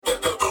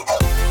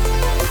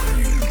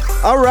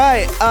All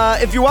right.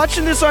 If you're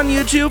watching this on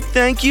YouTube,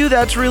 thank you.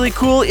 That's really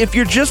cool. If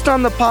you're just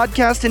on the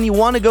podcast and you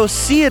want to go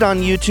see it on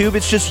YouTube,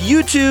 it's just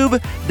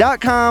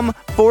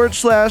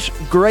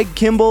youtube.com/Greg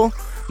Kimball.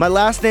 My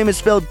last name is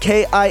spelled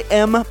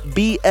Kimble,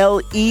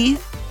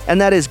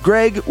 and that is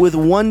Greg with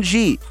one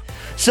G.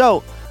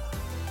 So,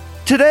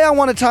 today I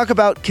want to talk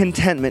about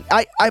contentment.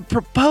 I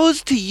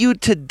propose to you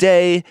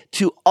today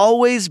to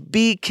always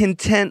be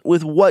content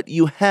with what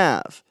you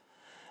have.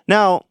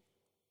 Now,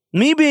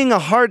 me being a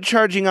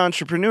hard-charging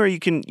entrepreneur, you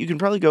can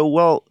probably go,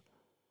 well,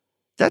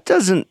 that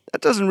doesn't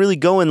really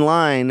go in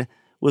line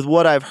with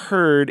what I've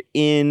heard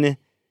in,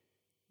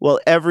 well,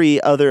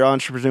 every other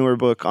entrepreneur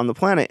book on the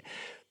planet.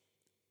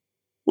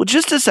 Well,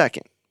 just a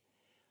second.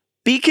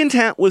 Be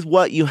content with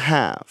what you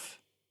have,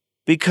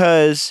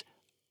 because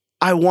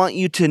I want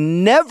you to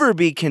never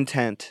be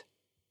content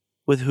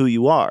with who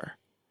you are.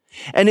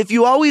 And if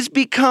you always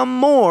become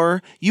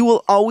more, you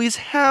will always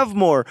have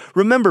more.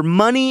 Remember,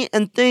 money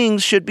and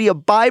things should be a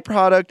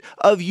byproduct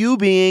of you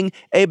being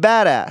a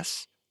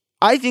badass.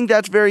 I think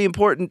that's very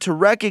important to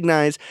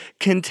recognize.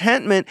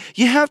 Contentment,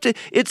 you have to,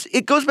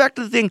 it goes back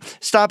to the thing,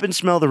 stop and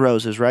smell the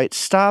roses, right?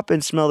 Stop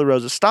and smell the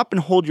roses. Stop and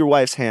hold your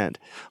wife's hand.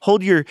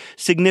 Hold your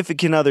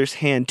significant other's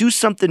hand. Do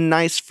something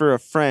nice for a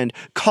friend.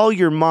 Call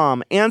your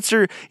mom.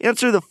 Answer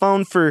the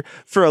phone for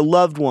a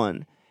loved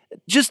one.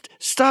 Just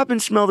stop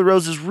and smell the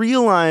roses.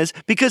 Realize,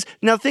 because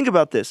now think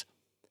about this.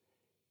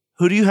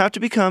 Who do you have to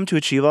become to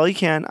achieve all you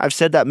can? I've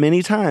said that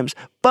many times,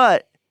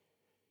 but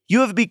you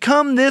have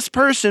become this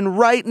person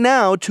right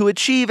now to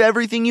achieve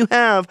everything you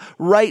have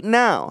right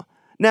now.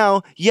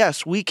 Now,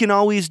 yes, we can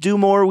always do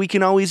more. We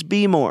can always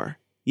be more.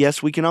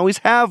 Yes, we can always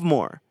have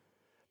more,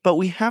 but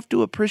we have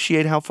to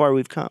appreciate how far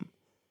we've come.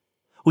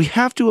 We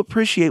have to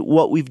appreciate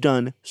what we've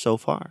done so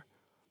far.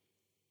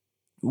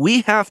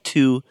 We have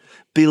to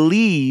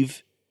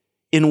believe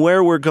in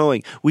where we're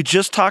going. We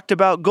just talked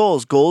about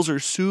goals. Goals are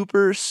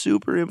super,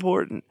 super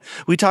important.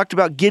 We talked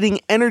about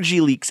getting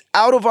energy leaks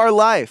out of our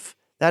life.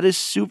 That is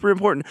super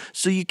important.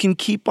 So you can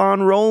keep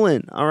on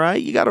rolling, all right?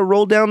 You got to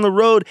roll down the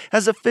road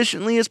as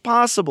efficiently as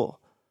possible.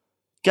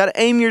 Got to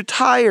aim your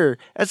tire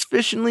as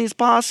efficiently as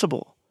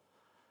possible.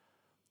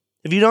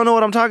 If you don't know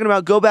what I'm talking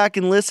about, go back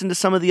and listen to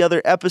some of the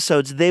other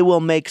episodes. They will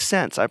make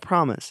sense, I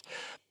promise.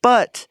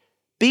 But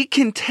be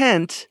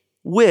content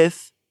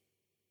with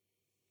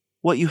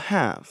what you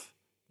have.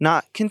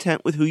 Not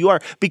content with who you are.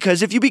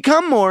 Because if you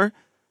become more,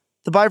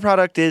 the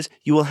byproduct is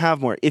you will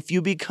have more. If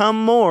you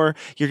become more,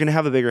 you're going to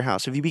have a bigger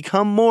house. If you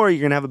become more,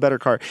 you're going to have a better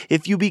car.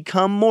 If you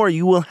become more,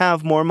 you will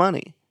have more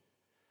money.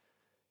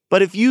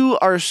 But if you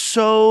are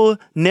so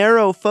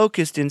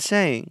narrow-focused in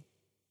saying,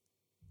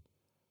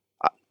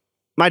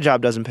 my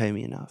job doesn't pay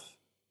me enough.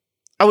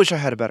 I wish I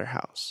had a better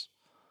house.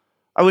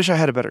 I wish I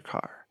had a better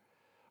car.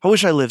 I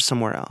wish I lived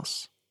somewhere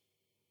else.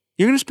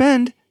 You're going to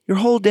spend your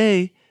whole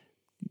day,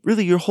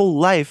 really your whole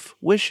life,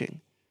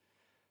 wishing.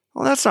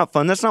 Well, that's not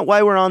fun. That's not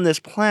why we're on this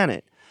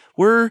planet.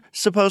 We're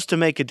supposed to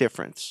make a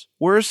difference.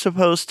 We're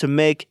supposed to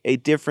make a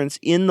difference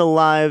in the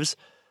lives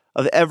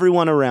of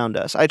everyone around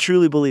us. I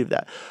truly believe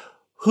that.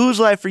 Whose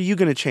life are you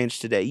going to change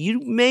today?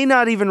 You may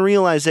not even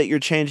realize that you're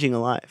changing a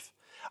life.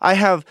 I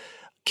have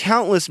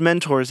countless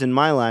mentors in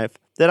my life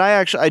that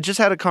I just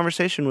had a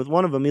conversation with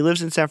one of them. He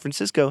lives in San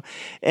Francisco,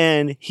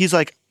 and he's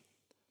like,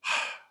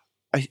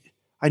 I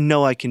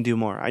know I can do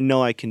more. I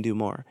know I can do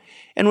more.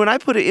 And when I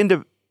put it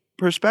into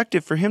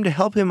perspective for him to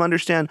help him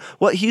understand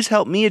what he's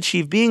helped me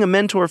achieve, being a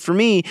mentor for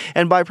me,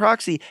 and by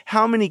proxy,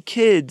 how many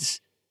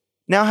kids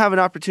now have an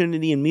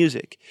opportunity in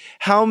music,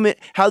 how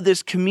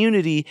this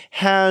community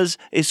has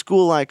a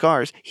school like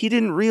ours, he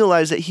didn't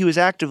realize that he was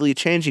actively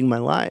changing my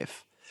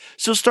life.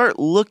 So start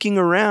looking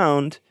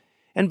around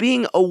and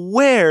being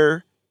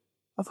aware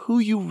of who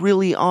you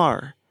really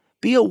are.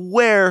 Be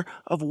aware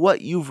of what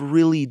you've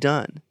really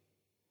done.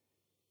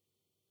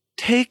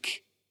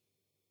 Take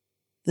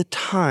the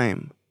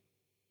time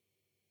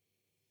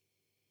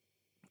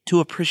to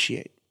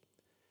appreciate.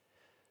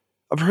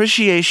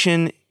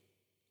 Appreciation,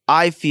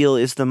 I feel,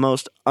 is the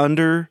most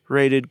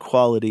underrated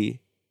quality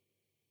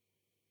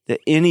that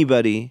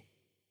anybody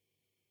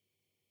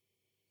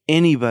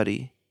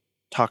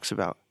talks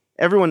about.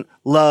 Everyone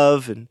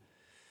love and,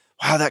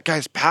 wow, that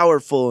guy's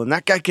powerful, and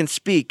that guy can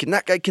speak, and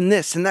that guy can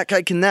this, and that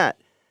guy can that.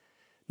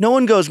 No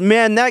one goes,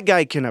 man, that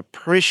guy can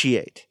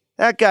appreciate.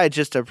 That guy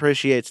just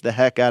appreciates the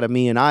heck out of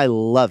me, and I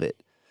love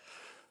it.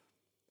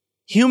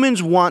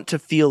 Humans want to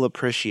feel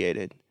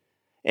appreciated.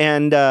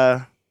 And,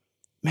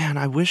 man,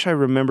 I wish I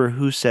remember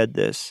who said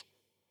this.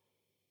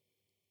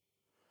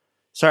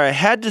 Sorry, I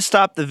had to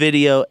stop the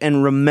video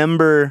and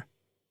remember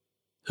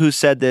who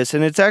said this.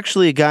 And it's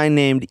actually a guy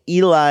named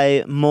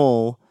Eli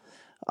Mole,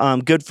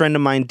 good friend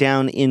of mine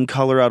down in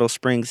Colorado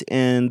Springs.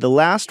 And the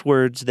last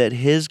words that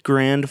his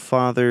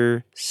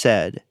grandfather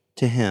said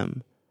to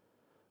him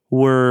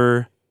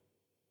were,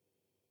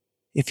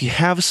 if you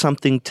have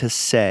something to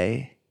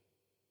say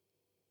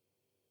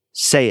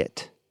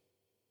it.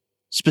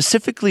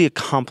 Specifically a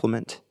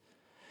compliment.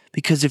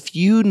 Because if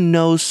you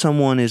know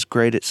someone is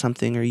great at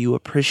something or you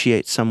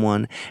appreciate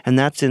someone and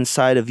that's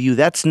inside of you,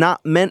 that's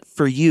not meant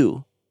for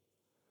you.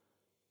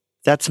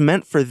 That's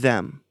meant for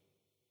them.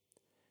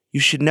 You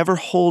should never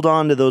hold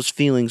on to those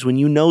feelings when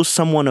you know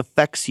someone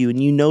affects you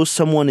and you know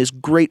someone is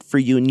great for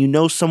you and you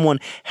know someone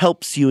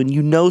helps you and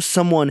you know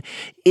someone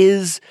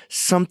is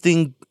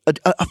something,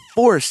 a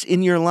force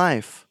in your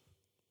life.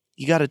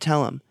 You got to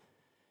tell them.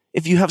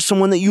 If you have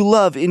someone that you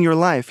love in your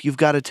life, you've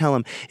got to tell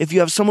them. If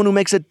you have someone who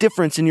makes a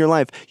difference in your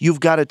life,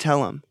 you've got to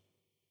tell them.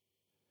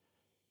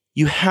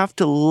 You have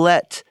to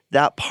let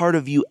that part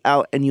of you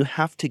out and you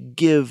have to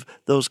give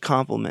those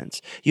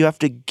compliments. You have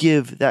to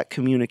give that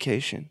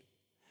communication.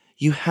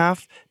 You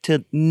have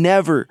to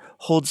never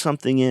hold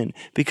something in,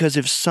 because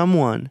if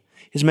someone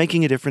is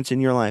making a difference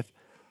in your life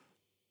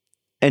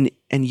and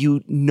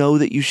you know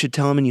that you should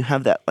tell them and you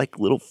have that like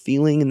little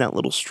feeling and that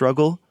little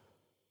struggle,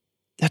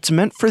 that's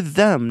meant for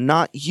them,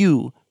 not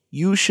you.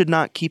 You should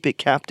not keep it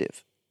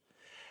captive.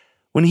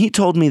 When he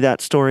told me that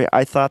story,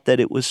 I thought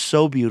that it was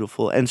so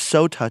beautiful and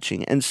so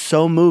touching and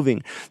so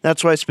moving.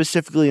 That's why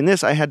specifically in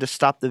this, I had to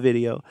stop the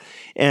video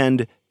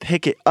and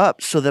pick it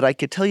up so that I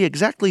could tell you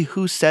exactly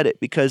who said it,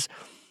 because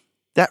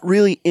that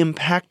really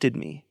impacted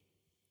me.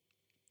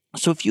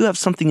 So if you have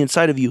something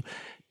inside of you,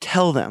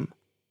 tell them.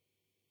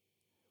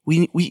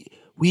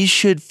 We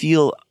should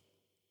feel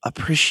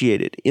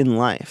appreciated in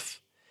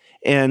life.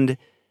 And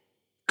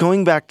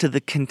going back to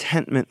the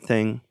contentment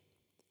thing,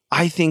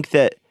 I think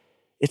that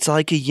it's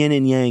like a yin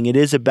and yang. It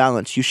is a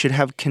balance. You should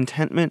have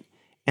contentment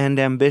and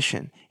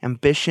ambition.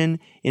 Ambition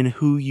in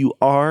who you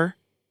are,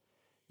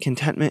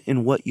 contentment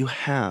in what you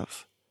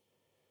have.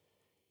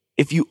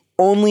 If you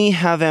only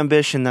have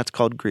ambition, that's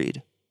called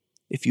greed.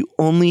 If you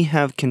only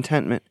have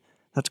contentment,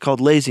 that's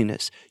called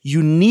laziness.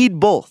 You need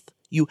both.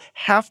 You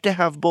have to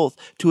have both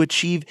to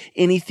achieve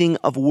anything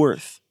of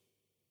worth.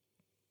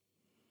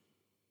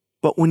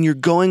 But when you're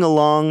going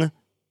along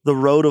the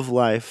road of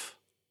life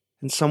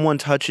and someone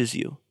touches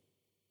you,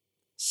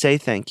 say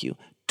thank you.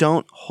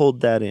 Don't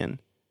hold that in.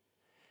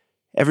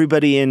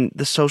 Everybody in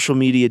the social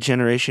media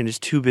generation is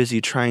too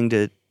busy trying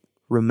to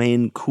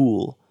remain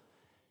cool.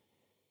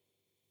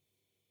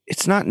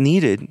 It's not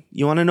needed.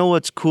 You want to know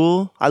what's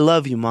cool? I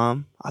love you,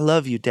 Mom. I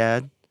love you,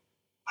 Dad.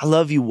 I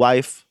love you,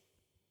 wife.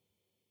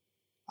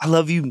 I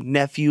love you,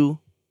 nephew.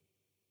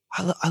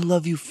 I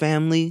love you,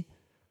 family.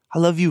 I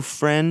love you,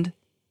 friend.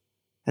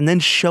 And then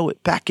show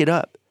it. Back it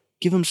up.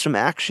 Give them some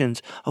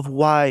actions of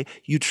why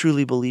you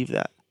truly believe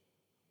that.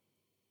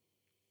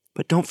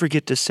 But don't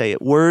forget to say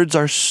it. Words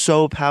are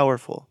so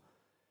powerful.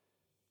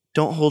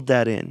 Don't hold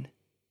that in.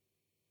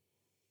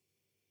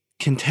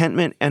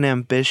 Contentment and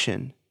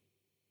ambition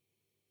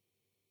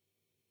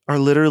are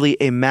literally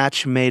a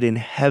match made in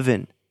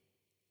heaven.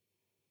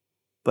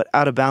 But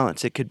out of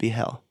balance, it could be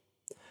hell.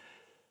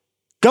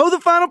 Go the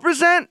final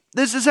percent.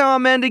 This is how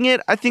I'm ending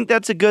it. I think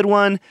that's a good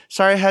one.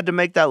 Sorry I had to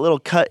make that little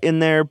cut in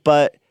there,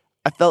 but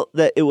I felt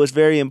that it was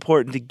very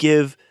important to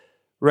give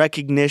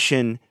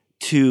recognition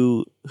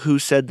to who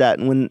said that.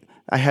 And when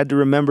I had to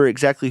remember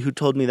exactly who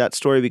told me that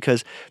story,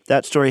 because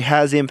that story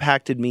has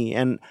impacted me.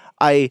 And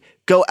I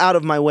go out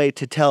of my way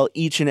to tell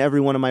each and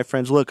every one of my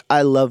friends, look,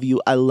 I love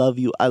you. I love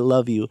you. I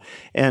love you.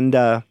 And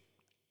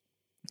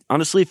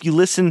honestly, if you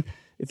listen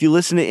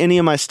to any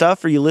of my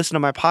stuff or you listen to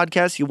my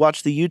podcast, you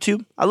watch the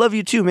YouTube, I love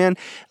you too, man.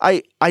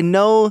 I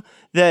know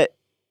that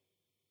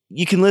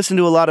you can listen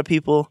to a lot of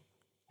people.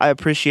 I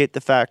appreciate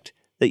the fact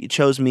that you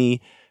chose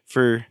me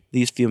for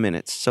these few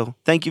minutes. So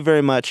thank you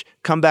very much.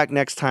 Come back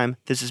next time.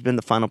 This has been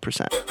The Final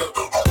Percent.